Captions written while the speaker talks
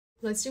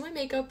Let's do my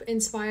makeup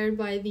inspired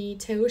by the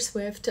Taylor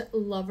Swift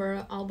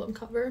Lover album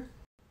cover.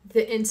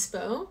 The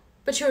inspo,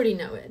 but you already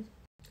know it.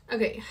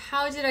 Okay,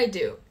 how did I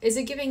do? Is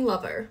it giving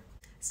Lover?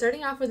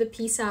 Starting off with a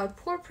Peace Out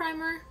Pore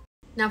Primer.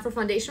 Now for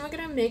foundation, we're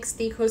going to mix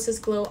the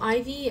Kosas Glow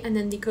Ivy and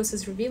then the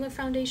Kosas Revealer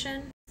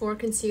foundation. For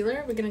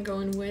concealer, we're going to go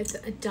in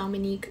with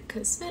Dominique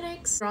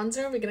Cosmetics.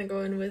 Bronzer, we're going to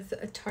go in with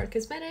Tarte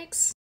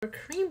Cosmetics. For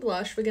cream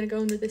blush, we're going to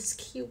go in with this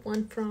cute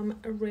one from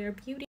Rare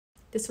Beauty.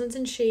 This one's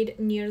in shade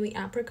Nearly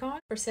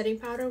Apricot. For setting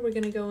powder, we're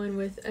going to go in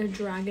with a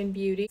Dragon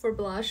Beauty. For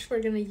blush,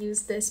 we're going to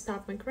use this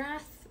Pat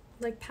McGrath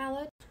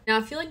palette. Now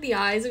I feel like the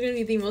eyes are going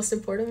to be the most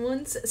important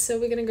ones, so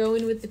we're going to go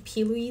in with the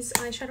P. Louise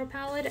eyeshadow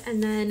palette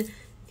and then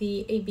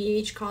the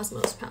ABH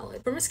Cosmos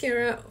palette. For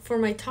mascara, for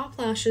my top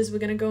lashes, we're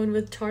going to go in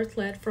with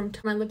Tartelette. From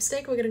my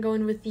lipstick, we're going to go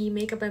in with the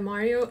Makeup by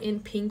Mario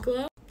in Pink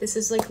Glow. This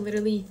is like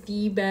literally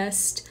the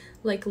best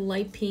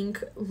light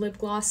pink lip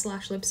gloss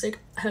 / lipstick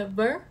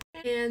ever.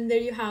 And there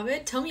you have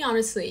it. Tell me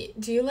honestly,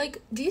 do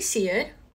you see it?